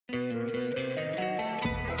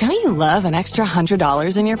Don't you love an extra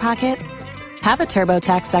 $100 in your pocket? Have a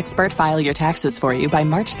TurboTax expert file your taxes for you by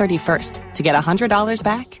March 31st to get $100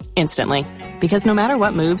 back instantly. Because no matter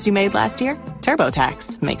what moves you made last year,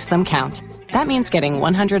 TurboTax makes them count. That means getting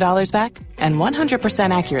 $100 back and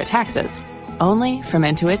 100% accurate taxes, only from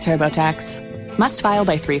Intuit TurboTax. Must file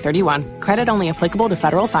by 3/31. Credit only applicable to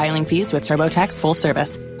federal filing fees with TurboTax full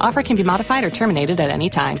service. Offer can be modified or terminated at any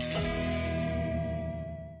time.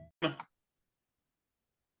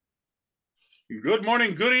 Good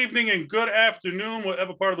morning, good evening, and good afternoon,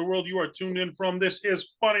 whatever part of the world you are tuned in from. This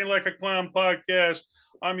is Funny Like a Clown podcast.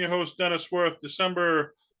 I'm your host, Dennis Worth,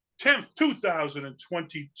 December 10th,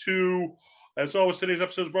 2022. As always, today's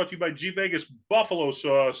episode is brought to you by G Vegas Buffalo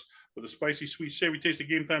Sauce. For the spicy, sweet, savory taste of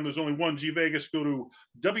game time, there's only one G Vegas. Go to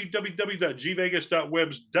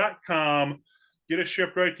www.gvegas.webs.com. Get it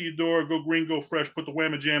shipped right to your door. Go green, go fresh. Put the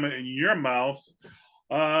whamma jamma in your mouth.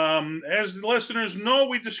 As the listeners know,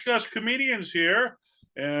 we discuss comedians here,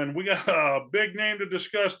 and we got a big name to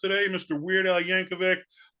discuss today, Mr. Weird Al Yankovic.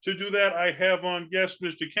 To do that, I have on guest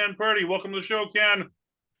Mr. Ken Purdy. Welcome to the show, Ken.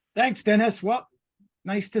 Thanks, Dennis. Well,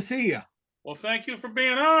 nice to see you. Well, thank you for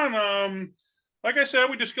being on. Like I said,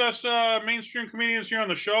 we discuss mainstream comedians here on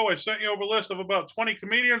the show. I sent you over a list of about 20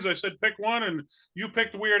 comedians. I said pick one, and you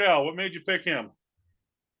picked Weird Al. What made you pick him?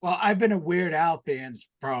 Well, I've been a Weird Al fan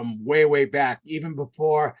from way, way back, even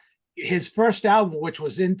before his first album, which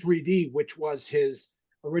was in 3D, which was his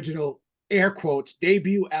original air quotes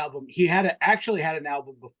debut album. He actually had an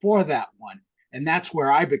album before that one, and that's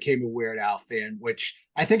where I became a Weird Al fan, which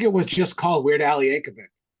I think it was just called Weird Al Yankovic.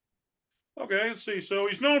 Okay, let's see. So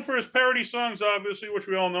he's known for his parody songs, obviously, which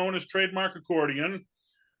we all know, and his trademark accordion.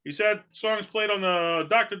 He's had songs played on the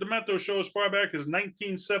Dr. Demento show as far back as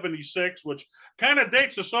 1976, which kind of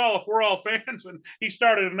dates us all if we're all fans. And he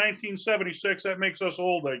started in 1976. That makes us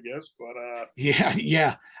old, I guess. But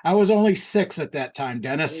yeah. I was only 6 at that time,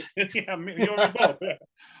 Dennis. Yeah, you and me both. Yeah.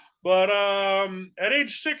 But at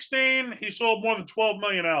age 16, he sold more than 12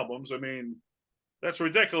 million albums. I mean, that's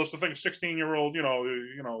ridiculous to think a 16-year-old,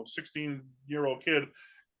 16-year-old kid.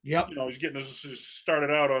 Yep. He's getting started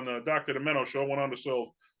out on the Dr. Demento show, went on to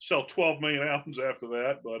sell 12 million albums after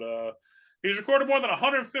that. But he's recorded more than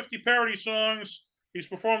 150 parody songs. He's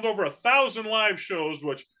performed over 1,000 live shows,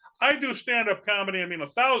 which I do stand-up comedy. I mean,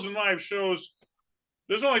 1,000 live shows.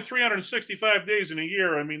 There's only 365 days in a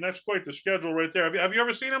year. I mean, that's quite the schedule right there. Have you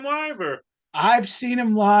ever seen him live? Or I've seen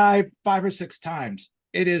him live 5 or 6 times.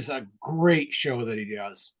 It is a great show that he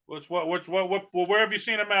does. Where have you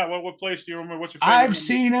seen him at? What place do you remember? What's your favorite? I've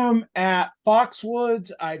seen him at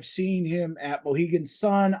Foxwoods. I've seen him at Mohegan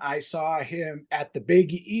Sun. I saw him at the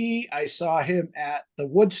Big E. I saw him at the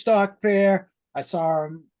Woodstock Fair. I saw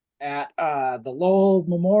him at the Lowell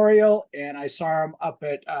Memorial, and I saw him up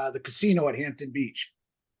at the casino at Hampton Beach.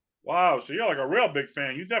 Wow, so you're like a real big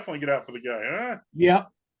fan. You definitely get out for the guy, huh? Yep.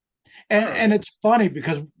 And it's funny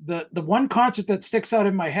because the one concert that sticks out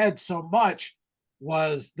in my head so much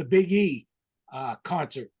was the Big E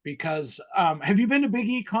concert. Because have you been to Big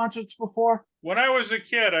E concerts before? When I was a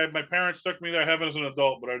kid, my parents took me there. I haven't as an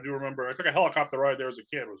adult, but I do remember I took a helicopter ride there as a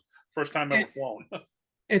kid. It was the first time ever flown.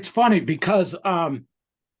 It's funny because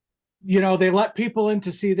they let people in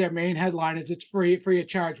to see their main headliners. It's free of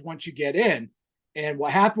charge once you get in. And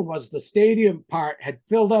what happened was the stadium part had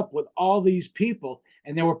filled up with all these people,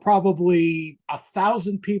 and there were probably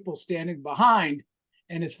 1,000 people standing behind.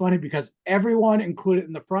 And it's funny because everyone, included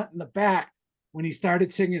in the front and the back, when he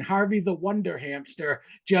started singing Harvey the Wonder Hamster,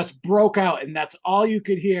 just broke out. And that's all you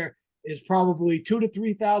could hear is probably 2,000 to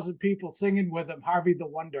 3,000 people singing with him, Harvey the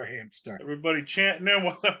Wonder Hamster. Everybody chanting in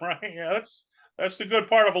with him, right? Yeah, that's the good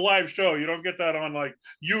part of a live show. You don't get that on like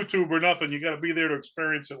YouTube or nothing. You got to be there to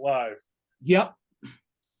experience it live. Yep.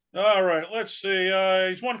 All right, let's see.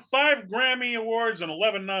 He's won 5 Grammy Awards and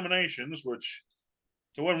 11 nominations, which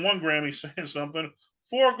to win 1 Grammy saying something.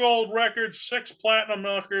 4 gold records, 6 platinum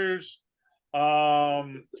records,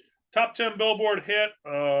 top 10 Billboard hit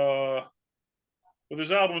with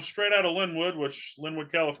his album Straight Outta Linwood, which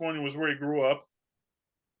Linwood, California was where he grew up.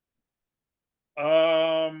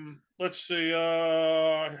 Let's see.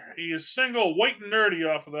 He is single White and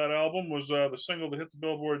Nerdy off of that album was the single that hit the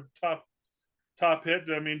Billboard top hit.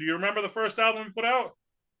 I mean, do you remember the first album he put out?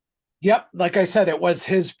 Yep. Like I said, it was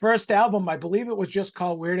his first album. I believe it was just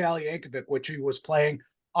called Weird Al Yankovic, which he was playing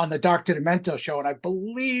on the Dr. Demento show. And I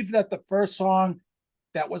believe that the first song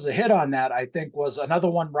that was a hit on that, I think, was Another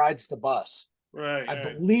One Rides the Bus. Right.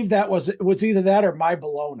 I believe it was either that or My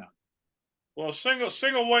Bologna. Well, single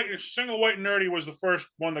white and nerdy was the first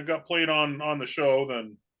one that got played on the show.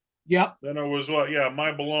 Then Yep. Then it was what? Yeah,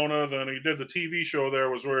 My Bologna. Then he did the TV show. There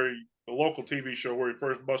was the local TV show where he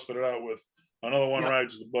first busted it out with Another One Yep.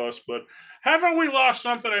 Rides the Bus. But haven't we lost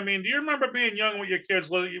something? I mean, do you remember being young with your kids,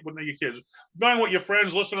 going with your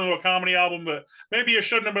friends, listening to a comedy album that maybe you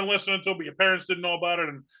shouldn't have been listening to, but your parents didn't know about it,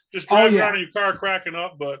 and just Oh driving yeah. around in your car cracking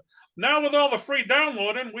up? But now with all the free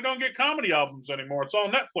downloading, we don't get comedy albums anymore. It's all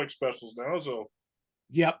Netflix specials now. So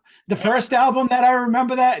Yep. The first album that I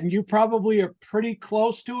remember that, and you probably are pretty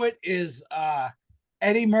close to it, is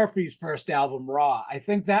Eddie Murphy's first album, Raw. I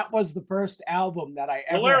think that was the first album that I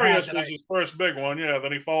ever had Delirious that was I his first big one. Yeah,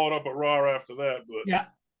 then he followed up with Raw after that. But yeah. when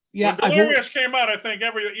Yeah, Delirious came out, I think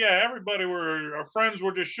everybody were our friends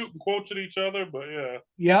were just shooting quotes at each other. But yeah,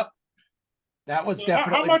 yep. That was how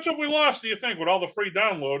definitely much have we lost? Do you think with all the free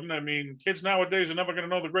downloading? I mean, kids nowadays are never going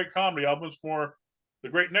to know the great comedy albums for the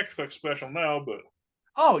great Netflix special now. But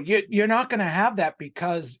oh, you're not going to have that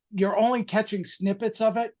because you're only catching snippets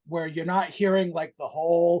of it where you're not hearing like the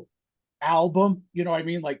whole album. You know what I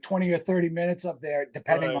mean? Like 20 or 30 minutes of there,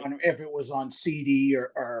 depending right, on if it was on CD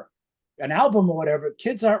or an album or whatever.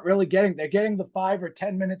 Kids aren't really getting, they're getting the 5 or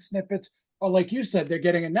 10 minute snippets. Or like you said, they're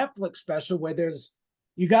getting a Netflix special where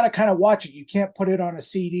you got to kind of watch it. You can't put it on a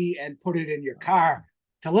CD and put it in your car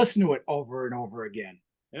to listen to it over and over again.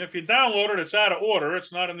 and if you download it, it's out of order.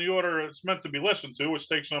 It's not in the order it's meant to be listened to, which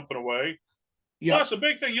takes something away. Yep. Plus, the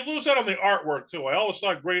big thing, you lose out on the artwork too. I always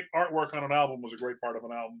thought great artwork on an album was a great part of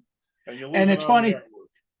an album, and you lose And it it's on the funny artwork.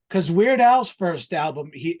 because Weird Al's first album,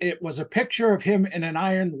 it was a picture of him in an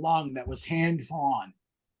iron lung that was hand drawn.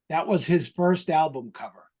 That was his first album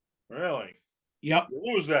cover. Really? Yep. You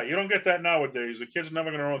lose that. You don't get that nowadays. The kid's never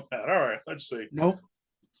going to know that. All right, let's see. Nope.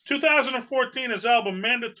 2014, his album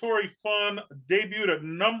Mandatory Fun debuted at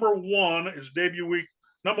number one. His debut week,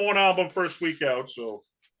 number one album, first week out. So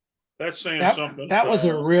that's saying That something. that was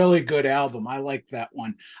a really good album. I like that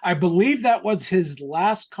one. I believe that was his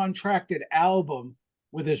last contracted album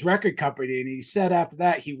with his record company, and he said after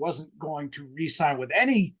that he wasn't going to re-sign with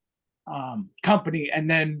any company, and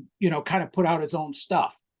then kind of put out his own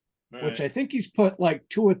stuff. Which Right. I think he's put like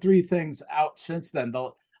 2 or 3 things out since then.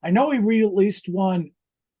 Though I know he released one.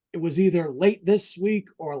 It was either late this week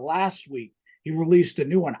or last week. He released a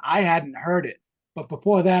new one. I hadn't heard it, but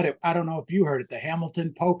before that, I don't know if you heard it. The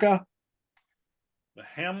Hamilton Polka. The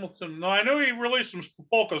Hamilton. No, I knew he released some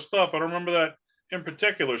polka stuff. I don't remember that in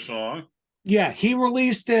particular song. Yeah, he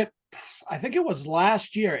released it. I think it was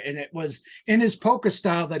last year, and it was in his polka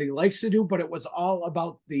style that he likes to do, but it was all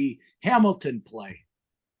about the Hamilton play.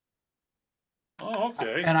 Oh,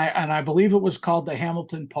 okay. And I believe it was called the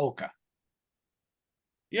Hamilton Polka.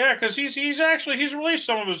 Yeah, because he's released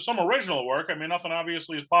some original work. I mean, nothing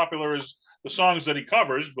obviously as popular as the songs that he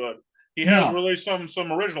covers, but he has No, released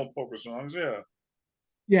some original polka songs. Yeah.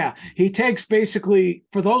 yeah, he takes basically,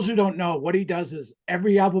 for those who don't know, what he does is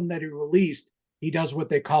every album that he released, he does what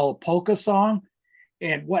they call a polka song.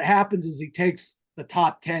 And what happens is he takes the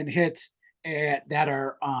top 10 hits that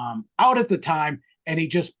are out at the time, and he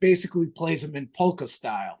just basically plays them in polka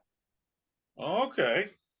style.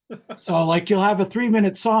 Okay. So like you'll have a 3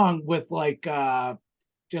 minute song with like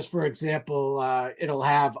just for example, it'll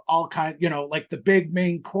have all kind, like the big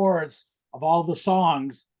main chords of all the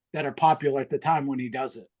songs that are popular at the time when he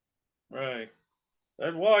does it. Right.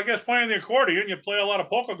 Well, I guess playing the accordion, you play a lot of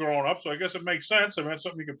polka growing up, so I guess it makes sense. I mean, it's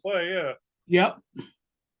something you can play. Yeah. Yep.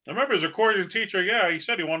 I remember his accordion teacher. Yeah, he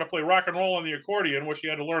said he wanted to play rock and roll on the accordion, which he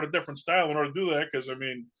had to learn a different style in order to do that. Because I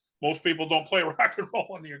mean, most people don't play rock and roll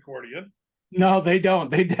on the accordion. No, they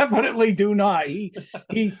don't. They definitely do not. He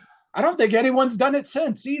I don't think anyone's done it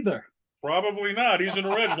since either. Probably not. He's an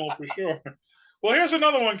original for sure. Well, here's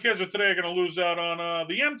another one kids of today are going to lose out on.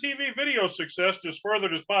 The MTV video success just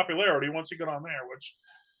furthered his popularity once he got on there, which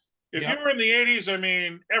if you Yep. were in the 80s, I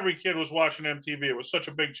mean, every kid was watching MTV. It was such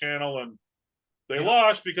a big channel, and they Yep.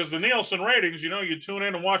 lost because the Nielsen ratings, you tune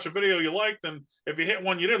in and watch a video you liked, and if you hit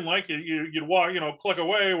one you didn't like, you'd watch, click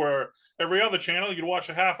away, where every other channel, you'd watch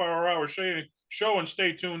a half hour show and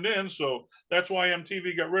stay tuned in. So that's why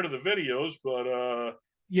MTV got rid of the videos. But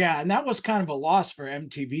Yeah, and that was kind of a loss for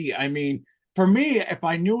MTV. I mean, for me, if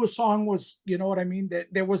I knew a song was, you know what I mean, that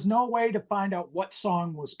there was no way to find out what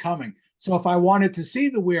song was coming. So if I wanted to see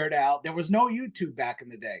the Weird Al, there was no YouTube back in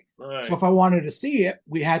the day. So right. if I wanted to see it,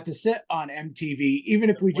 we had to sit on MTV, even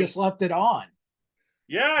if we just left it on.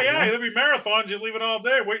 Yeah, You yeah, know? there'd be marathons. You'd leave it all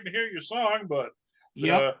day waiting to hear your song, but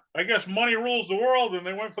Yep. I guess money rules the world, and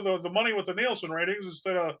they went for the money with the Nielsen ratings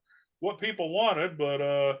instead of what people wanted.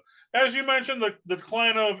 But as you mentioned, the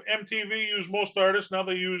decline of MTV used most artists. Now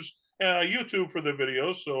they use YouTube for their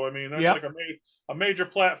videos. So I mean, that's like Yep. a major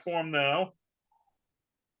platform now.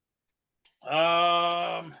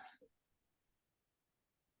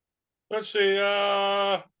 Let's see.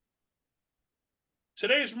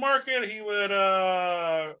 Today's market, he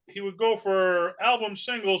would go for album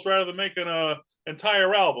singles rather than making a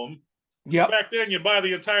entire album. Because Yep. back then you'd buy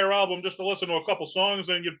the entire album just to listen to a couple songs,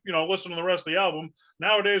 and you listen to the rest of the album.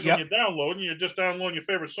 Nowadays, when Yep. you download, and you're just downloading your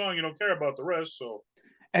favorite song, you don't care about the rest. So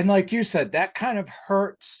And like you said, that kind of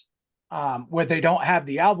hurts where they don't have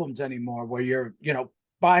the albums anymore, where you're,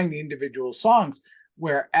 buying the individual songs.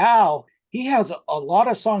 Where Al, he has a lot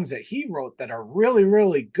of songs that he wrote that are really,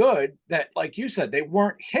 really good. That, like you said, they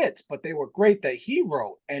weren't hits, but they were great that he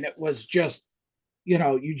wrote. And it was just,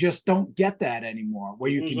 you just don't get that anymore,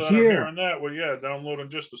 where you you lose can out on hear, hearing that. Well, yeah, downloading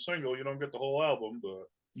just a single, you don't get the whole album. But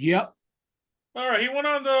yep. all right, he went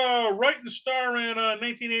on to write and star in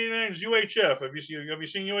 1989's UHF. Have you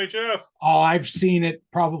seen UHF? Oh, I've seen it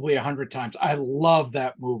probably 100 times. I love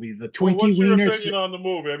that movie. The Well, Twinkie what's your Wieners. opinion on the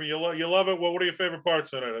movie? I mean, you love it. Well, what are your favorite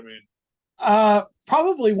parts in it? I mean,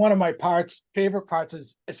 Probably one of my favorite parts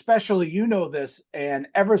is, especially, this, and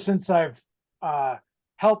ever since I've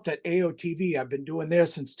helped at AOTV, I've been doing there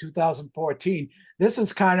since 2014. This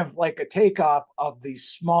is kind of like a takeoff of the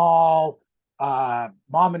small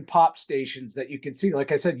mom and pop stations that you can see.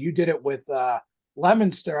 Like I said, you did it with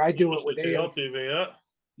Lemonster. I do it mostly with AOTV. TLTV, yeah.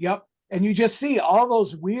 Yep. And you just see all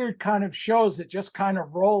those weird kind of shows that just kind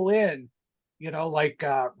of roll in, like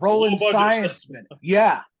Rolling Scienceman.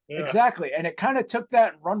 Yeah, Yeah. exactly. And it kind of took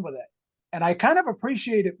that and run with it. And I kind of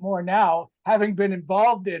appreciate it more now, having been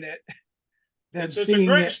involved in it, than It's a seeing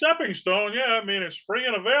great it. stepping stone. Yeah, I mean, it's free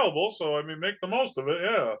and available. So, I mean, make the most of it.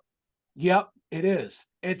 Yeah. Yep, it is.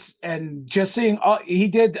 And just seeing he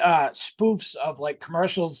did spoofs of like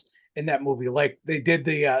commercials in that movie. Like they did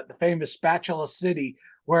the famous Spatula City,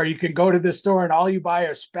 where you can go to the store and all you buy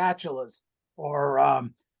are spatulas, or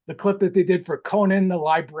the clip that they did for Conan the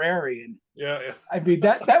Librarian. Yeah, yeah. I mean,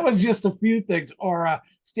 that was just a few things. Or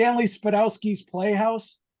Stanley Spadowski's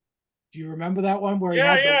Playhouse. Do you remember that one where he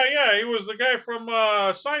Yeah, had yeah. He was the guy from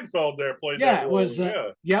Seinfeld there, played that yeah, it role. was Yeah.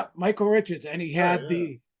 yep, Michael Richards, and he Yeah, had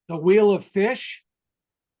yeah. the Wheel of Fish,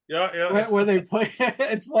 Yeah, yeah. where they play.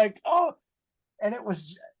 It's like, oh, and it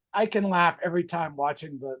was, I can laugh every time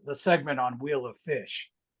watching the segment on Wheel of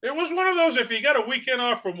Fish. It was one of those, if you got a weekend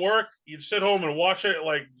off from work, you'd sit home and watch it.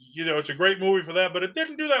 Like, it's a great movie for that, but it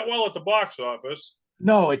didn't do that well at the box office.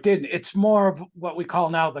 No, it didn't. It's more of what we call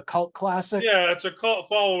now the cult classic. Yeah, it's a cult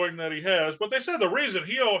following that he has. But they said the reason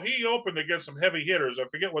he opened against some heavy hitters. I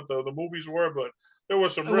forget what the movies were, but there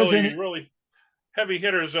was some It was really, really heavy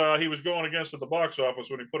hitters he was going against at the box office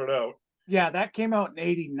when he put it out. Yeah, that came out in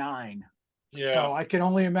 '89. Yeah. So I can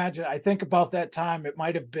only imagine. I think about that time, it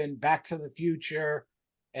might have been Back to the Future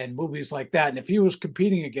and movies like that. And if he was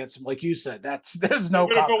competing against him, like you said, there's no.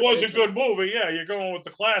 But if it was a good movie, yeah, you're going with the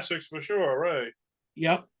classics for sure, right?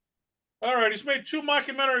 Yep. All right, he's made two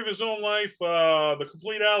documentaries of his own life. The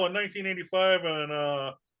Complete Al in 1985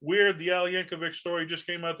 and Weird, the Al Yankovic story just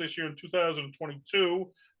came out this year in 2022.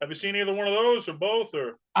 Have you seen either one of those or both?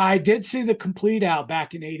 Or I did see the Complete Al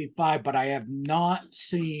back in '85, but I have not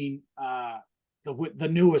seen the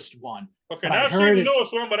newest one. okay, but now I've seen the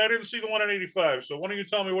newest one, but I didn't see the one in '85. So why don't you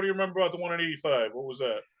tell me, what do you remember about the one in '85? What was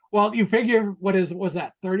that? Well, you figure was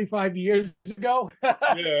that 35 years ago?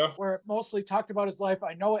 Yeah. Where it mostly talked about his life.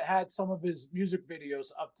 I know it had some of his music videos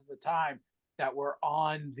up to the time that were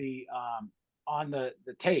on the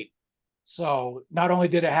tape. So not only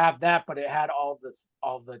did it have that, but it had all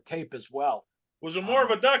the tape as well. Was it more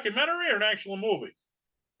of a documentary or an actual movie?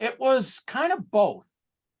 It was kind of both.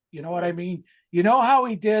 You know what I mean? You know how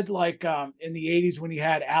he did like in the '80s when he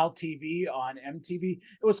had Al TV on MTV?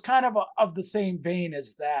 It was kind of the same vein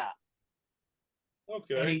as that.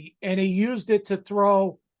 Okay. And he used it to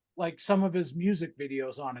throw like some of his music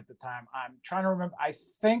videos on at the time. I'm trying to remember. I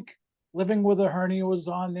think Living with a Hernia was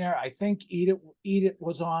on there. I think Eat It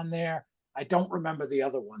was on there. I don't remember the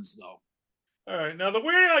other ones though. All right. Now the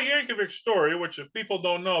Weird Al Yankovic story, which if people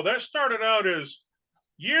don't know, that started out as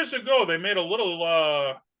years ago. They made a little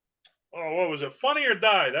what was it? Funny or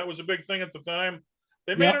Die. That was a big thing at the time.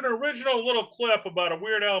 They made an original little clip about a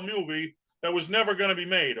Weird Al movie that was never going to be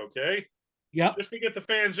made, okay? Yep. Just to get the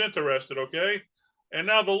fans interested, okay? And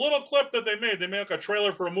now the little clip that they made like a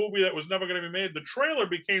trailer for a movie that was never going to be made. The trailer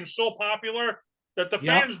became so popular that the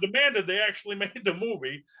fans demanded they actually made the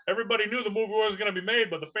movie. Everybody knew the movie wasn't going to be made,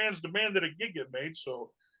 but the fans demanded it get made.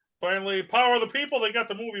 So finally, power of the people, they got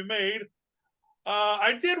the movie made.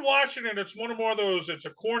 I did watch it, and it's one of more of those. It's a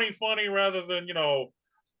corny funny rather than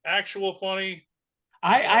actual funny.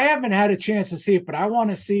 I haven't had a chance to see it, but I want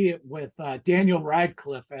to see it with Daniel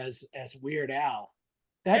Radcliffe as Weird Al.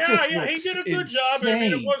 That yeah, just he looks did a good insane. job. I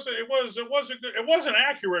mean, it wasn't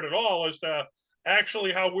accurate at all as to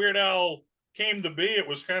actually how Weird Al came to be. It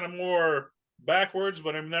was kind of more backwards,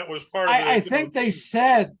 but I mean that was part of the. I think they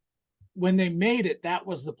said when they made it, that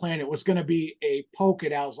was the plan. It was going to be a poke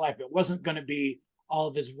at Al's life. It wasn't going to be all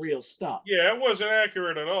of his real stuff. Yeah, it wasn't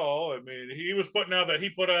accurate at all. I mean, he was putting out that he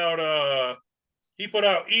put out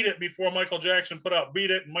 "Eat It" before Michael Jackson put out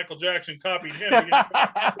 "Beat It," and Michael Jackson copied him. You know,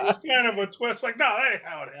 it was kind of a twist. Like, no, that ain't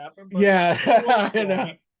how it happened. But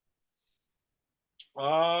Yeah.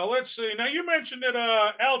 let's see. Now you mentioned it,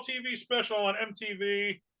 Al TV special on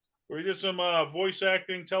MTV, where he did some voice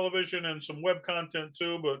acting, television, and some web content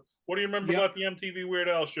too. But what do you remember about the MTV Weird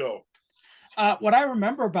Al show? What I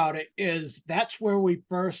remember about it is that's where we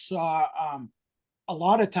first saw. A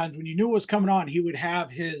lot of times when you knew it was coming on, he would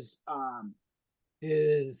have his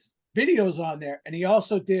videos on there, and he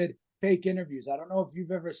also did fake interviews. I don't know if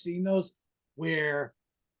you've ever seen those where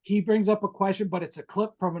he brings up a question, but it's a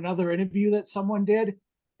clip from another interview that someone did.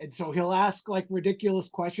 And so he'll ask like ridiculous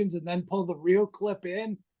questions and then pull the real clip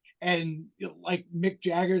in. And like Mick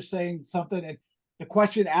Jagger saying something, and the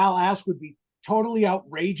question Al asked would be totally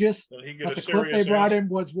outrageous. But the clip they brought in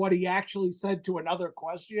was what he actually said to another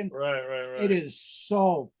question. Right. It is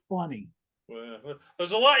so funny. Well,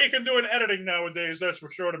 there's a lot you can do in editing nowadays, that's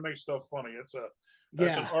for sure, to make stuff funny. That's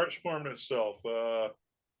an art form in itself.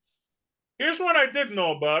 Here's one I didn't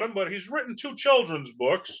know about him, but he's written 2 children's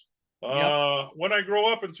books. When I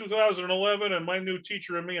Grow Up in 2011 and My New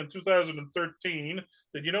Teacher and Me in 2013.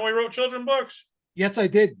 Did you know he wrote children's books? Yes, I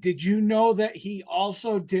did. Did you know that he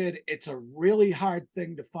also did, it's a really hard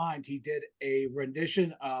thing to find, he did a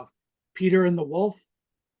rendition of Peter and the Wolf.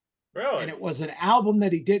 Really? And it was an album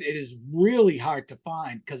that he did. It is really hard to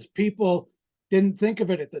find because people didn't think of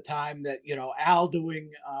it at the time that, Al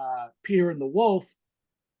doing Peter and the Wolf.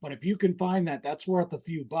 But if you can find that, that's worth a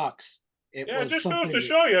few bucks. It just goes to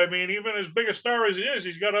show you. I mean, even as big a star as he is,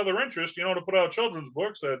 he's got other interests, to put out children's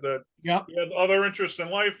books that he had other interests in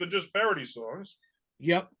life than just parody songs.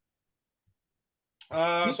 Yep.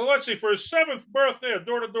 So let's see. For his 7th birthday, a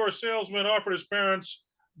door-to-door salesman offered his parents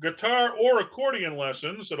guitar or accordion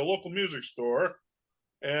lessons at a local music store,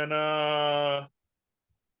 and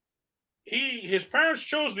his parents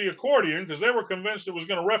chose the accordion because they were convinced it was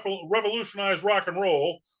going to revolutionize rock and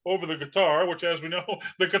roll over the guitar, which, as we know,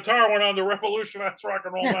 the guitar went on to revolutionize rock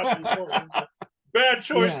and roll, not the accordion. Bad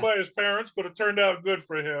choice by his parents, but it turned out good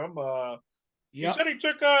for him. He said he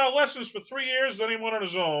took lessons for 3 years, then he went on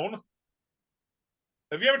his own.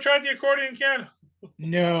 Have you ever tried the accordion, Ken?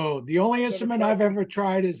 No, the only instrument I've ever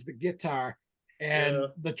tried is the guitar and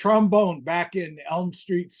the trombone back in Elm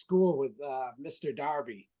Street School with Mr.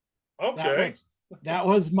 Darby. Okay. That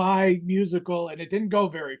was my musical, and it didn't go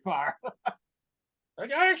very far.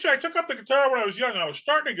 I took up the guitar when I was young. I was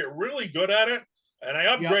starting to get really good at it, and I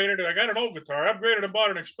upgraded it. I got an old guitar. I upgraded and bought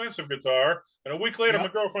an expensive guitar, and a week later, my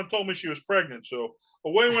girlfriend told me she was pregnant. So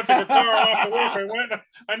away went the guitar, off to work I went.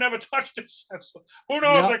 I never touched it since. Who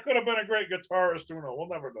knows? I could have been a great guitarist. Who knows? We'll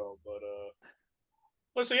never know. But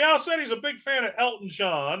let's see. Al said he's a big fan of Elton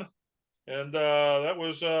John, and that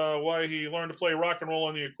was why he learned to play rock and roll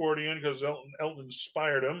on the accordion, because Elton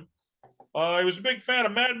inspired him. He was a big fan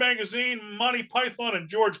of Mad Magazine, Monty Python, and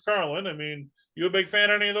George Carlin. I mean, you a big fan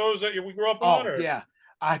of any of those that we grew up on? Oh, yeah.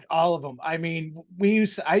 All of them. I mean,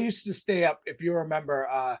 I used to stay up, if you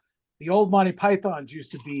remember, the old Monty Pythons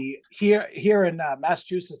used to be here in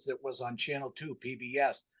Massachusetts. It was on Channel 2,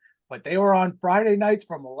 PBS, but they were on Friday nights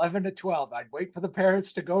from 11 to 12. I'd wait for the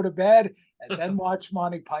parents to go to bed and then watch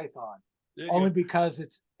Monty Python. Only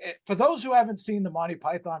because for those who haven't seen the Monty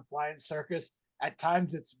Python Flying Circus, at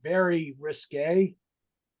times it's very risque,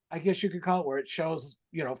 I guess you could call it, where it shows,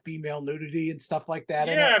 female nudity and stuff like that.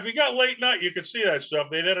 Yeah, if you got late night, you could see that stuff.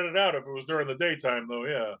 They'd edit it out if it was during the daytime, though,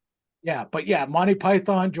 yeah. Yeah, but Monty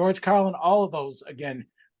Python, George Carlin, all of those, again,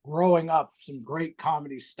 growing up, some great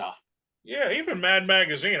comedy stuff. Yeah, even Mad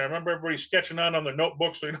Magazine. I remember everybody sketching out on their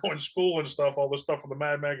notebooks, in school and stuff, all the stuff from the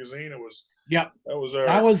Mad Magazine. It was... Yep.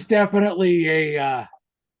 That was definitely a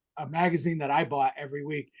magazine that I bought every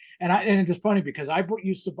week. And it's funny because I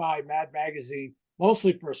used to buy Mad Magazine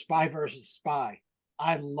mostly for Spy versus Spy.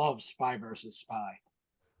 I love Spy versus Spy.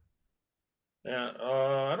 Yeah,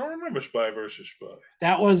 I don't remember Spy versus Spy.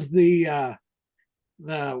 That was the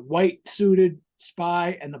white suited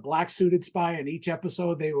spy and the black suited spy. In each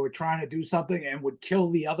episode, they were trying to do something and would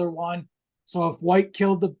kill the other one. So if white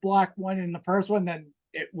killed the black one in the first one, then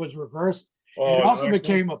it was reversed. It also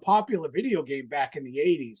became a popular video game back in the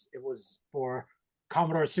 80s. It was for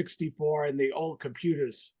Commodore 64 and the old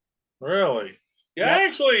computers. Really? Yeah,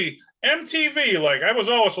 Actually, MTV, I was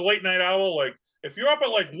always a late night owl. if you're up at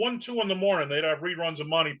like 1, 2 in the morning, they'd have reruns of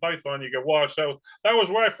Monty Python you could watch. That was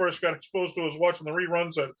where I first got exposed to, was watching the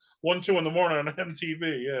reruns at 1, 2 in the morning on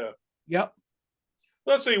MTV. Yeah. Yep.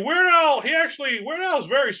 Let's see, Weird Al. Weird Al's a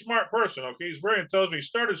very smart person. Okay, he's very intelligent. He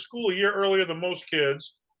started school a year earlier than most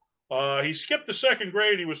kids. He skipped the second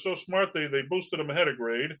grade. He was so smart they boosted him ahead of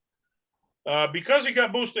grade. Because he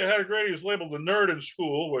got boosted ahead of grade, he was labeled the nerd in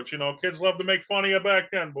school, which kids loved to make fun of you back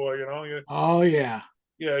then, boy. Oh yeah.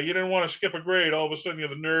 Yeah, you didn't want to skip a grade. All of a sudden, you're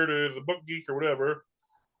the nerd or the book geek or whatever.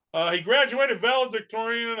 He graduated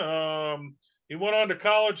valedictorian. He went on to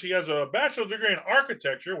college. He has a bachelor's degree in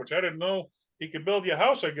architecture, which I didn't know. He could build you a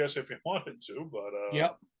house, I guess, if he wanted to. But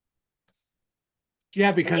yep.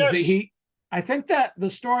 Yeah, because I think that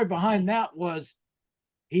the story behind that was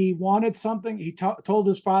he wanted something. He told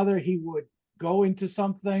his father he would go into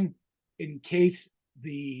something in case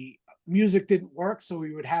the music didn't work, so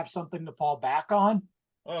he would have something to fall back on.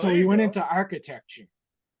 So he went into architecture.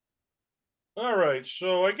 All right.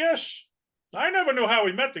 So I guess I never knew how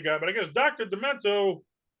he met the guy, but I guess Dr. Demento,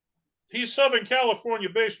 he's Southern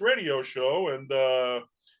California-based radio show, and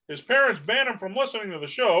his parents banned him from listening to the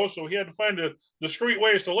show, so he had to find discreet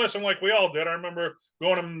ways to listen, like we all did. I remember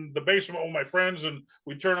going in the basement with my friends, and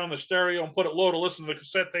we'd turn on the stereo and put it low to listen to the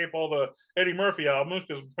cassette tape, all the Eddie Murphy albums,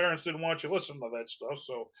 because parents didn't want you listening to that stuff.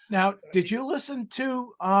 So now, did you listen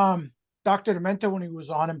to Dr. Demento when he was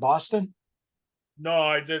on in Boston? No,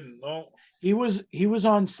 I didn't. No. He was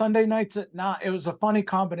on Sunday nights at 9. It was a funny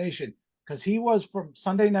combination because he was from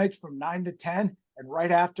Sunday nights from 9 to 10, and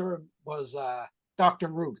right after him was Dr.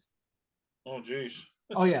 Ruth. Oh, geez.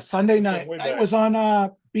 Oh yeah, Sunday night. It was on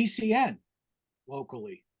BCN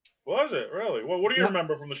locally. Was it really? Well, what do you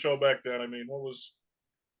remember from the show back then? I mean, what was?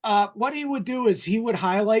 What he would do is he would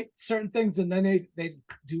highlight certain things, and then they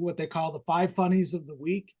do what they call the 5 funnies of the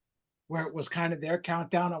week, where it was kind of their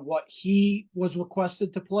countdown on what he was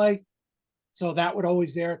requested to play. So that would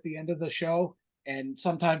always air at the end of the show. And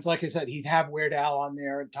sometimes, like I said, he'd have Weird Al on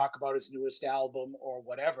there and talk about his newest album or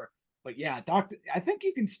whatever. But yeah, I think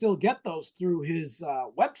you can still get those through his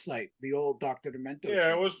website, the old Dr. Demento. Yeah,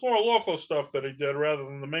 shows. It was more local stuff that he did rather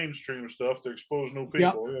than the mainstream stuff to expose new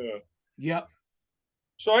people. Yep. Yeah. Yep.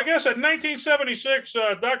 So I guess in 1976,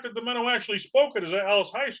 Dr. Demento actually spoke at his Alice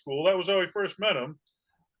High School. That was how he first met him.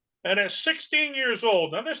 And at 16 years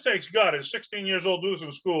old, now this takes guts, 16 years old, do this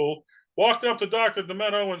in school, walked up to Dr.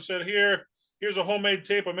 Demento and said, here's a homemade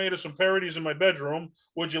tape I made of some parodies in my bedroom.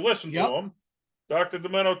 Would you listen to them? Dr.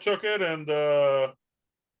 Demento took it, and the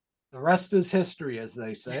rest is history, as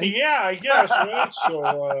they say. Yeah, I guess, right?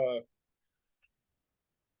 So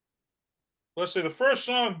let's see, the first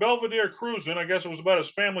song, Belvedere Cruisin', I guess it was about his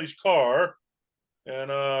family's car. And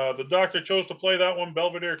the doctor chose to play that one,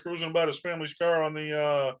 Belvedere Cruisin', about his family's car on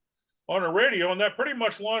the radio, and that pretty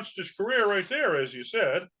much launched his career right there, as you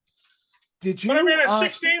said. Did you? But I mean, at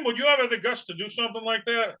 16, would you have the guts to do something like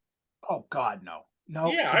that? Oh God, no. No.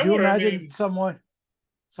 Yeah, could you imagine someone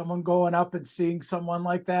going up and seeing someone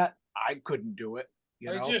like that? I couldn't do it.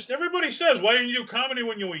 Everybody says, why didn't you do comedy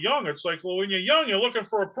when you were young? It's like, well, when you're young, you're looking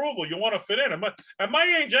for approval. You want to fit in. At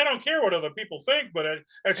my age, I don't care what other people think, but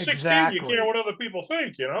at 16, you care what other people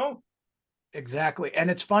think, Exactly. And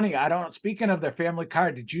it's funny. Speaking of their family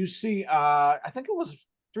car, did you see, I think it was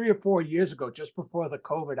 3 or 4 years ago, just before the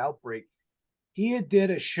COVID outbreak, he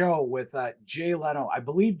did a show with Jay Leno. I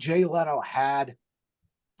believe Jay Leno had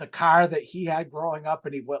the car that he had growing up,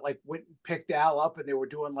 and he went and picked Al up, and they were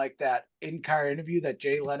doing like that in-car interview that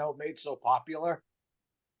Jay Leno made so popular.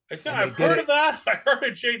 I think I've heard of that. I heard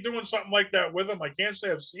of Jay doing something like that with him. I can't say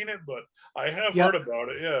I've seen it, but I have heard about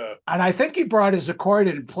it. Yeah. And I think he brought his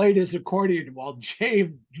accordion and played his accordion while Jay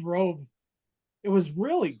drove. It was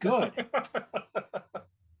really good.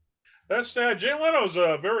 That's Jay Leno's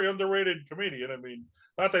a very underrated comedian. I mean,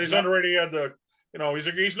 not that he's underrated. He had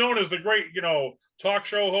he's known as the great, talk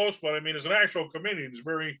show host, but I mean, as an actual comedian, he's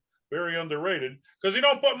very, very underrated because he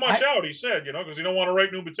don't put much out. He said, because he don't want to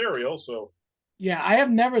write new material. So. Yeah, I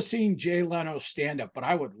have never seen Jay Leno stand up, but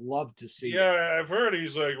I would love to see it. Yeah, I've heard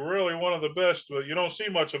he's like really one of the best, but you don't see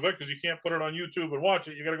much of it because you can't put it on YouTube and watch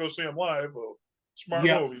it. You got to go see him live. Well, smart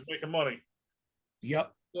move. He's making money.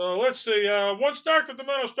 Yep. So let's see. Once Dr.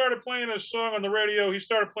 Demento started playing his song on the radio, he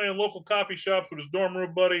started playing local coffee shops with his dorm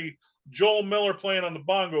room buddy Joel Miller playing on the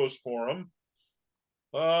bongos for him.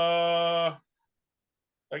 I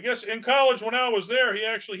guess in college when Al was there,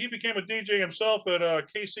 he became a DJ himself at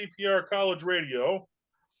KCPR College Radio,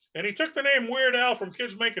 and he took the name Weird Al from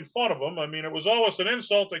kids making fun of him. I mean, it was always an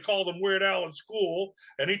insult. They called him Weird Al in school,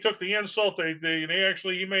 and he took the insult.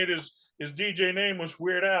 He made his DJ name was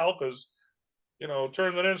Weird Al because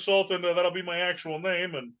turned an insult into that'll be my actual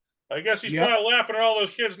name. And I guess he's Yep. probably laughing at all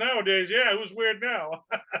those kids nowadays. Yeah, who's weird now?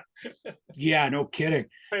 Yeah, no kidding.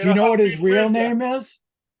 You Do you know, know I'm what his being real weird. Yeah. name is?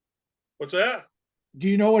 What's that? Do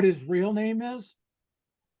you know what his real name is?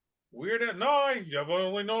 Weird Al? No, I've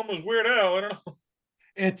only known him as Weird Al. I don't know.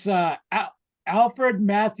 It's Alfred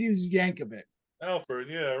Matthews Yankovic. Alfred.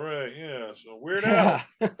 Yeah, right. Yeah. So Weird Al.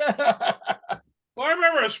 Yeah. Well, I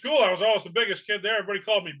remember at school, I was always the biggest kid there. Everybody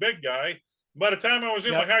called me Big Guy. By the time I was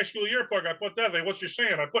in my Yep. high school yearbook, I put that. What's you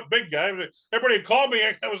saying? I put Big Guy. Everybody called me.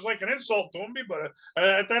 That was like an insult to me. But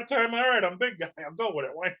at that time, all right, I'm Big Guy. I'm going with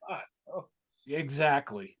it. Why not? So,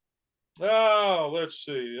 Exactly. oh, let's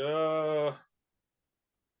see.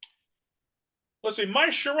 Let's see. My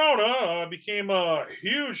Sharona became a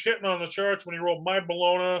huge hit on the charts when he wrote My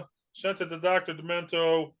Bologna, sent it to Dr.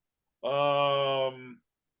 Demento. Um,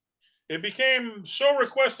 It became so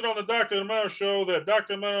requested on the Dr. Demento show that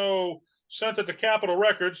Dr. Demento sent it to Capitol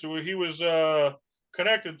Records, who he was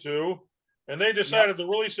connected to, and they Yep. decided to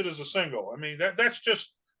release it as a single. I mean, that's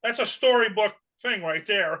a storybook thing right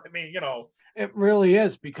there. I mean, It really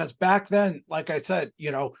is because back then, like I said,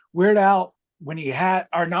 Weird Al, when he had,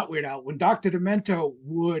 or not Weird Al, when Dr. Demento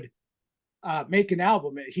would make an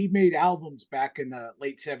album, he made albums back in the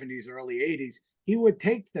late 70s, early 80s. He would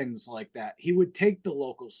take things like that. He would take the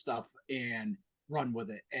local stuff and run with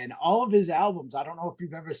it. And all of his albums, I don't know if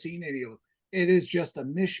you've ever seen any of them, it is just a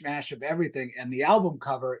mishmash of everything. And the album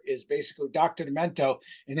cover is basically Dr. Demento.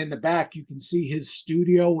 And in the back, you can see his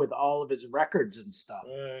studio with all of his records and stuff.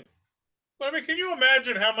 but I mean, can you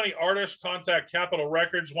imagine how many artists contact Capitol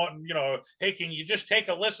Records wanting, hey, can you just take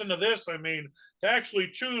a listen to this? I mean, to actually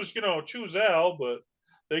choose Al, but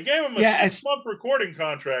they gave him a Yeah. 6-month recording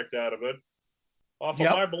contract out of it, off of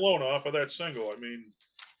Yep. My Bologna, off of that single. I mean,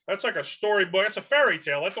 that's like a storybook. It's a fairy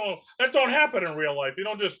tale. That don't happen in real life. You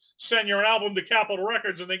don't just send your album to Capitol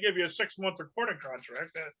Records and they give you a 6-month recording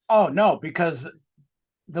contract. Oh, no, because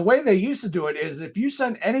the way they used to do it is if you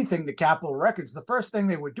send anything to Capitol Records, the first thing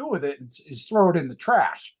they would do with it is throw it in the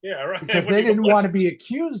trash Yeah, right. They because wouldn't they even didn't want to listen. be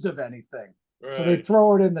accused of anything. So they Right.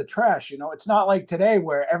 throw it in the trash. It's not like today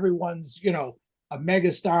where everyone's, a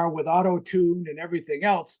megastar with auto tune and everything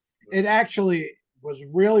else. It actually was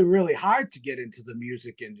really, really hard to get into the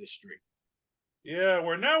music industry. Yeah,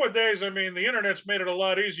 where nowadays, I mean, the internet's made it a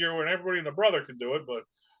lot easier when everybody and the brother can do it. But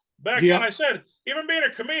back then, Yep. I said, even being a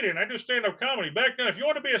comedian, I do stand-up comedy. Back then, if you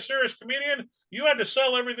want to be a serious comedian, you had to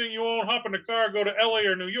sell everything you own, hop in the car, go to LA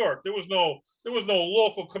or New York. There was no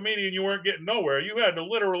local comedian. You weren't getting nowhere. You had to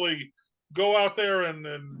literally go out there and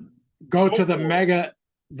Go go to the for it. mega,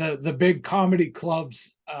 the big comedy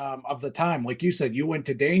clubs of the time. Like you said, you went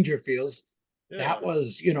to Dangerfields. That Yeah.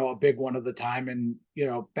 was, a big one of the time. And,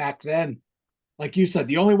 back then, like you said,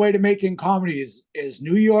 the only way to make in comedy is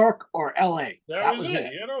New York or LA. That That was was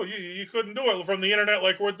it. it. You couldn't do it from the internet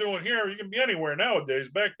like we're doing here. You can be anywhere nowadays.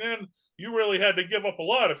 Back then, you really had to give up a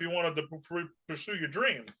lot if you wanted to pursue your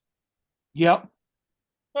dream. Yep.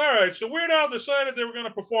 All right, so Weird Al decided they were going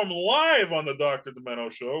to perform live on the Dr. Demento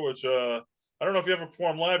show, which I don't know if you ever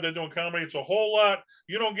perform live. They're doing comedy. It's a whole lot.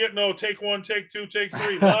 You don't get no take one, take two, take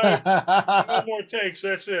three live. No more takes.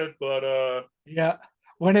 That's it. But Yeah.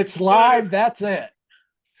 When it's decided live, that's it.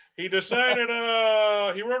 he decided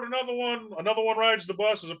he wrote another one. Another one rides the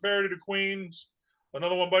bus as a parody to Queens.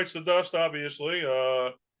 Another one bites the dust. Obviously.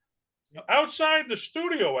 Yep. Outside the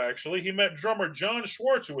studio, actually, he met drummer John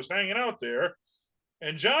Schwartz, who was hanging out there.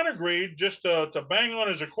 And John agreed just to bang on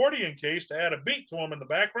his accordion case to add a beat to him in the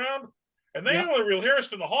background. And they Yep. only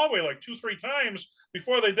rehearsed in the hallway like 2, 3 times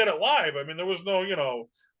before they did it live. I mean, there was no,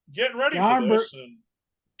 getting ready for John this. And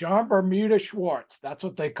John Bermuda Schwartz. That's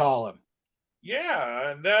what they call him.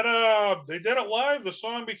 yeah, and that they did it live. The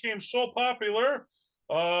song became so popular.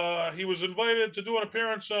 He was invited to do an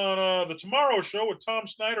appearance on the Tomorrow Show with Tom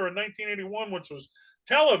Snyder in 1981, which was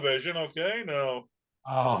television. Okay, no.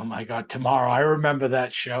 Oh my God, Tomorrow. I remember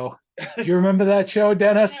that show. Do you remember that show,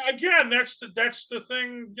 Dennis? Again, that's the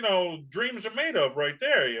thing. Dreams are made of right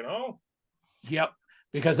there. Yep.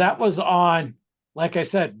 Because that was on, like I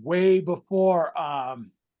said, way before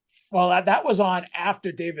well, that was on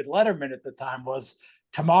after David Letterman at the time was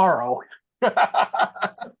Tomorrow.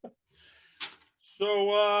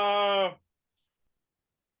 So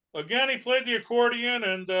again, he played the accordion,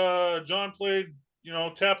 and John played,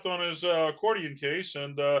 tapped on his accordion case,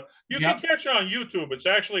 and you can Yep. catch it on YouTube.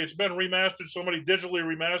 It's been remastered. Somebody digitally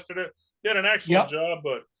remastered it. Did an excellent Yep. job,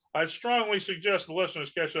 but I strongly suggest the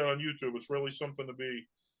listeners catch that on YouTube. It's really something to be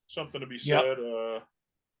Yep. said.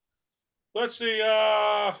 Let's see.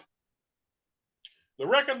 The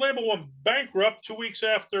record label went bankrupt 2 weeks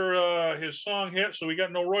after his song hit, so he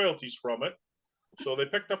got no royalties from it. So they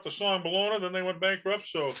picked up the song Bologna, then they went bankrupt.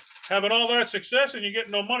 So having all that success and you get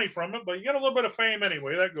no money from it, but you get a little bit of fame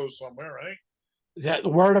anyway. That goes somewhere, right? Yeah,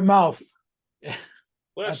 word of mouth. Let's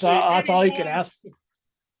That's see. all. That's all you can 81, ask.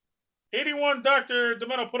 81, Dr.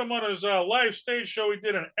 Demento put him on his live stage show he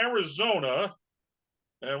did in Arizona.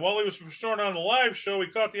 And while he was performing on the live show, he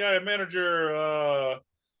caught the eye of manager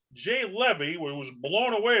Jay Levy, who was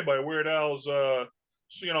blown away by Weird Al's,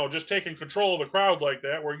 just taking control of the crowd like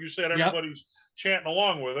that, where you said Yep. everybody's chanting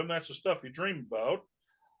along with him. That's the stuff you dream about.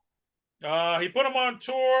 He put him on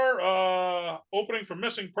tour, opening for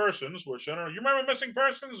Missing Persons, which I don't know. You remember Missing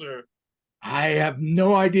Persons? Or I have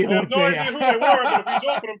no idea I have what no they idea are. who they were, but if he's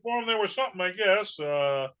opening for them, they were something, I guess.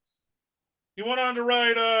 He went on to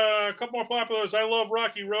write a couple more populars, I Love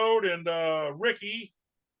Rocky Road and Ricky,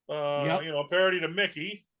 Yep. parody to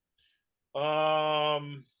Mickey.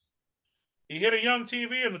 He hit a Young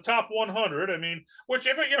TV in the top 100. I mean, which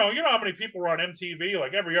if you know how many people were on MTV,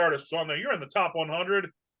 like every artist on there, you're in the top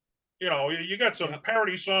 100. You got some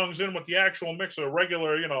parody songs in with the actual mix of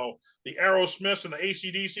regular, the Aerosmiths and the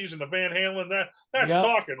AC/DCs and the Van Halen. That's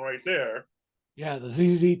talking right there. Yeah, the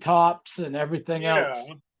ZZ Tops and everything else.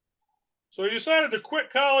 So he decided to quit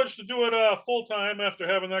college to do it full time after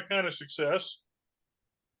having that kind of success.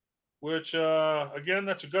 Which again,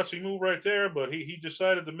 that's a gutsy move right there. But he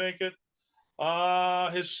decided to make it.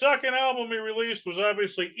 His second album he released was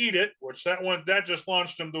obviously "Eat It," which that just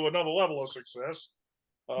launched him to another level of success.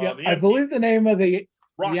 I believe the name of the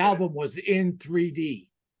album was "In 3D."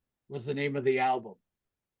 Was the name of the album?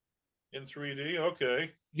 In 3D,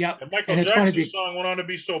 okay. Yep. And Michael Jackson's song went on to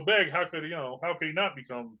be so big. How could he not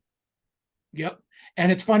become? Yep.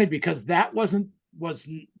 And it's funny because that wasn't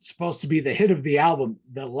supposed to be the hit of the album.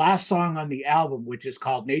 The last song on the album, which is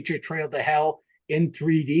called "Nature Trail to Hell" in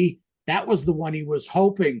 3D, that was the one he was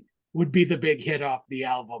hoping would be the big hit off the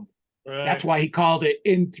album. Right. That's why he called it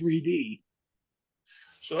 "In 3D."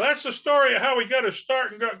 So that's the story of how he got his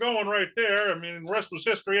start and got going right there. I mean, the rest was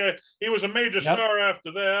history. He was a major star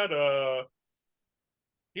after that.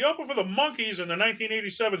 He opened for the Monkees in the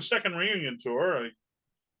 1987 second reunion tour. Can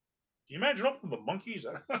you imagine opening for the Monkees?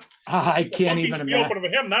 I can't even imagine. Be opening for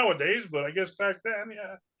him nowadays, but I guess back then,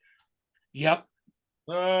 yeah. Yep.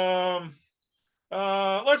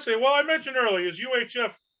 Let's see. Well, I mentioned earlier is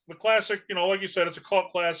UHF, the classic. Like you said, it's a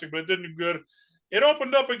cult classic, but it didn't do good. It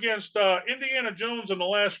opened up against Indiana Jones and the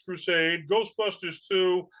Last Crusade, Ghostbusters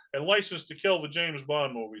 2, and License to Kill, the James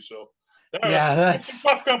Bond movie. So that's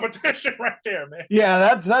tough competition right there, man.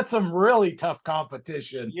 Yeah, that's some really tough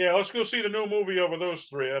competition. Yeah, let's go see the new movie over those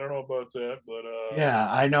three. I don't know about that, but yeah,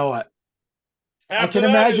 I know it. I can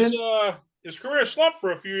imagine his career slumped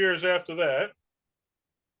for a few years after that,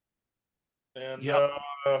 and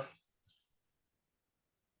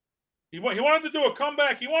he wanted to do a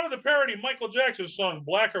comeback. He wanted to parody Michael Jackson's song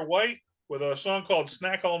 "Black or White" with a song called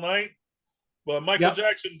 "Snack All Night." But Michael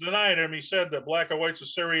Jackson denied him. He said that black or white's a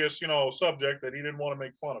serious, subject, that he didn't want to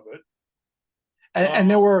make fun of it. And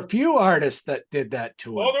there were a few artists that did that to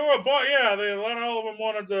him. Well, there were, not all of them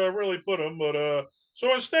wanted to really put him. But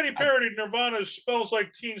so instead he parodied Nirvana's "Smells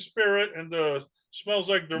Like Teen Spirit" and "Smells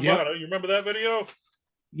Like Nirvana." You remember that video?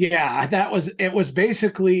 Yeah, it was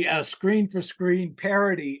basically a screen for screen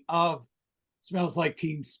parody of "Smells Like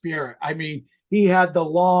Teen Spirit." I mean, he had the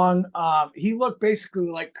long, he looked basically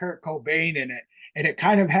like Kurt Cobain in it, and it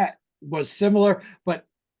kind of was similar, but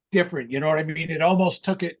different. You know what I mean? It almost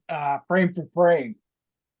took it frame for frame,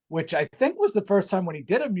 which I think was the first time when he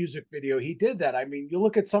did a music video, he did that. I mean, you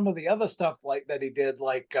look at some of the other stuff like that he did,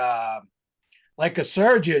 like A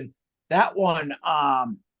Surgeon, that one,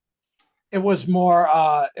 it was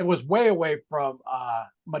more, it was way away from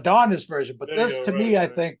Madonna's version, but this to me, I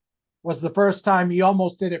think, was the first time he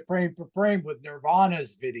almost did it frame for frame with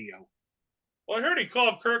Nirvana's video. Well, I heard he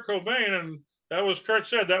called Kurt Cobain, and Kurt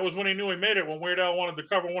said that was when he knew he made it, when Weird Al wanted to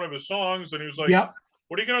cover one of his songs, and he was like,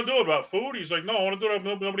 what are you going to do about food? He's like, no, I want to do it.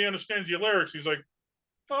 Nobody understands your lyrics. He's like,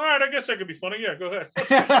 all right, I guess that could be funny. Yeah, go ahead.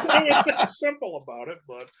 It was simple about it,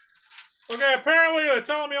 but okay, apparently they're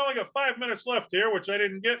telling me I only got 5 minutes left here, which I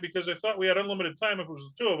didn't get because I thought we had unlimited time if it was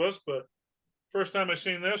the two of us, but first time I've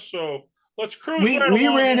seen this, so let's cruise we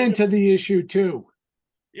ran into the issue too.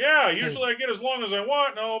 Yeah, usually I get as long as I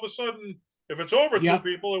want, and all of a sudden, if it's over two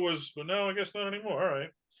people, it was, but no, I guess not anymore. All right.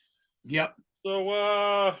 Yep.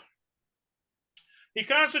 So he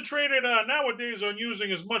concentrated nowadays on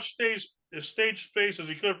using as much stage space as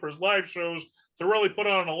he could for his live shows to really put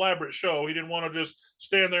on an elaborate show. He didn't want to just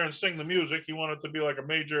stand there and sing the music. He wanted it to be like a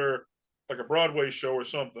major, like a Broadway show or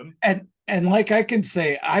something. And like I can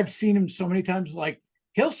say, I've seen him so many times, like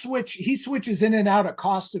he switches in and out of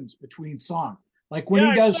costumes between songs. Like when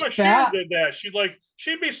Yeah, he I does saw Cher Fat. did that.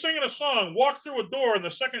 She'd be singing a song, walk through a door, and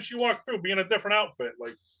the second she walked through, be in a different outfit.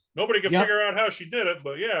 Like nobody could Yep. figure out how she did it,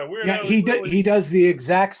 but yeah, Weird Yeah, Al, he really he does the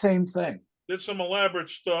exact same thing. did some elaborate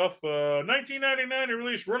stuff. 1999, he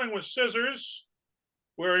released Running with Scissors,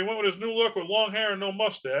 where he went with his new look with long hair and no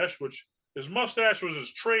mustache, which his mustache was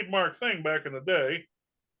his trademark thing back in the day.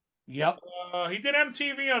 Yep. He did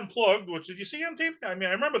MTV Unplugged, which did you see MTV? I mean,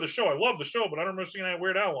 I remember the show. I love the show, but I don't remember seeing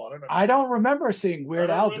Weird Al on it. I don't remember seeing I Weird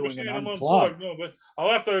don't Al remember doing seeing an him Unplugged, unplugged. no, but I'll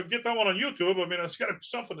have to get that one on YouTube. I mean, it's got to be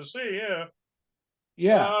something to see, yeah.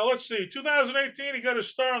 Yeah. Let's see. 2018, he got his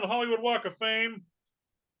star on the Hollywood Walk of Fame.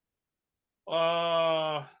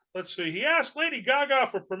 Uh, let's see. He asked Lady Gaga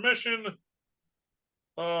for permission,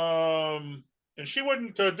 and she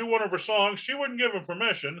wouldn't do one of her songs. She wouldn't give him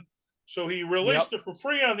permission, so he released Yep. it for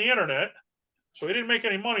free on the internet. So he didn't make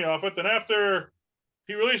any money off it. Then after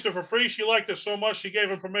he released it for free, she liked it so much she gave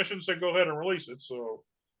him permission, said go ahead and release it. So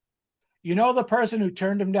You know, the person who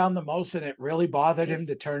turned him down the most and it really bothered him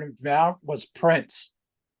to turn him down was Prince.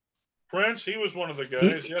 Prince, he was one of the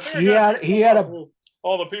guys. Yeah, I think I got he had a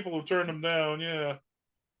all the people who turned him down. Yeah.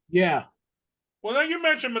 yeah. Well, now you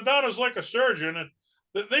mentioned Madonna's like a surgeon,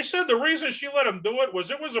 and they said the reason she let him do it was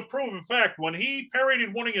a proven fact. When he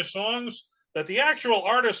parodied one of his songs, that the actual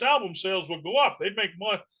artist's album sales would go up. They'd make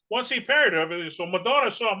money once he parodied everything. So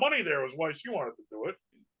Madonna saw money there, was why she wanted to do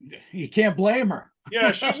it. You can't blame her.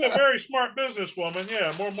 Yeah, she's a very smart businesswoman.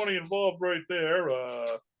 Yeah, more money involved right there.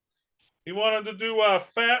 He wanted to do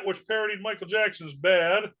Fat, which parodied Michael Jackson's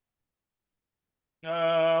Bad.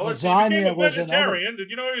 Let's see, he became Lasagna a was another. vegetarian. Did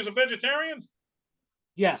you know he was a vegetarian?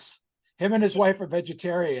 Yes, him and his wife are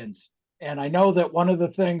vegetarians, and I know that one of the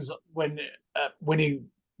things when he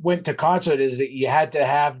went to concert is that you had to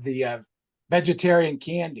have the vegetarian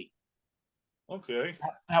candy. Okay.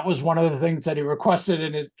 That was one of the things that he requested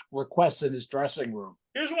in his dressing room.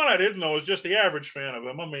 Here's one I didn't know is just the average fan of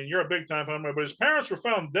him. I mean, you're a big time fan, but his parents were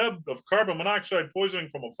found dead of carbon monoxide poisoning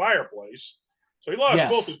from a fireplace. So he lost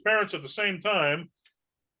both Yes. his parents at the same time.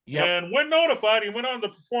 Yep. And when notified, he went on to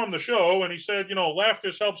perform the show, and he said, "You know,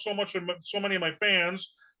 laughter's helped so many of my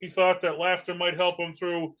fans." He thought that laughter might help him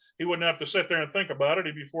through. He wouldn't have to sit there and think about it.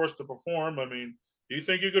 He'd be forced to perform. I mean, do you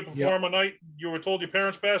think you could perform a night you were told your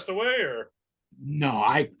parents passed away, or No,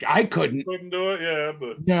 I couldn't. couldn't do it? Yeah,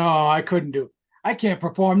 but No, I couldn't do. I can't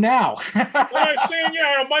perform now. well, I've seen,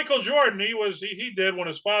 yeah, Michael Jordan. He did when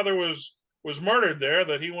his father was murdered there.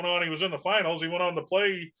 That he went on. He was in the finals. He went on to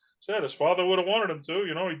play. He said his father would have wanted him to.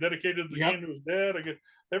 You know, he dedicated the game to his dad. I get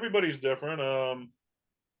everybody's different.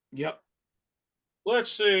 Yep.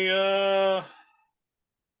 Let's see. All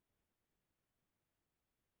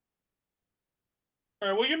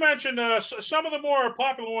right. Well, you mentioned some of the more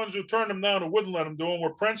popular ones who turned him down, who wouldn't let him do them,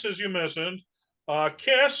 were Prince, as you mentioned.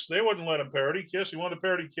 Kiss, they wouldn't let him parody Kiss. He wanted to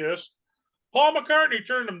parody Kiss. Paul McCartney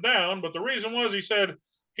turned him down, but the reason was he said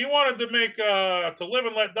he wanted to make To Live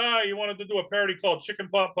and Let Die. He wanted to do a parody called Chicken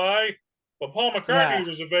Pot Pie. But Paul McCartney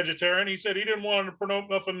was a vegetarian. He said he didn't want to promote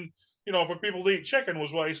nothing, you know, for people to eat chicken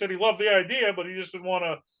was why. He said he loved the idea, but he just didn't want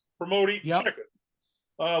to promote eating chicken.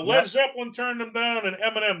 Led Zeppelin turned him down, and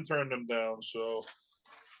Eminem turned him down. So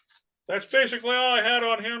that's basically all I had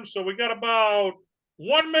on him. So we got about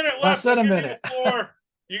 1 minute left. Less than a minute. The floor.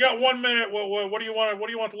 You got 1 minute. What do you want? What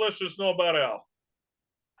do you want the listeners to know about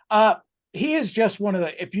Al? He is just one of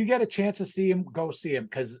the. If you get a chance to see him, go see him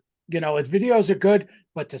because you know his videos are good,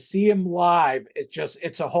 but to see him live,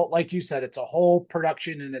 it's a whole, like you said, it's a whole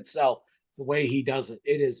production in itself. The way he does it,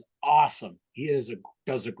 it is awesome. He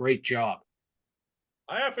does a great job.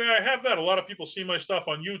 I have that. A lot of people see my stuff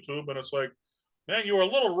on YouTube, and it's like, man, you were a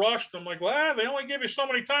little rushed. I'm like, well, they only give you so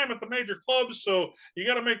many time at the major clubs, so you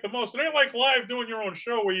got to make the most. It ain't like live doing your own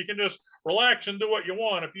show where you can just relax and do what you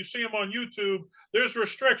want. If you see them on YouTube, there's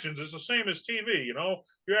restrictions. It's the same as TV, you know. If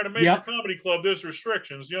you're at a major comedy club, there's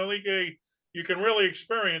restrictions. You know, you can really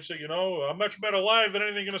experience it, you know. Much better live than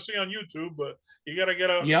anything you're going to see on YouTube, but you got to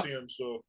get out and see them. So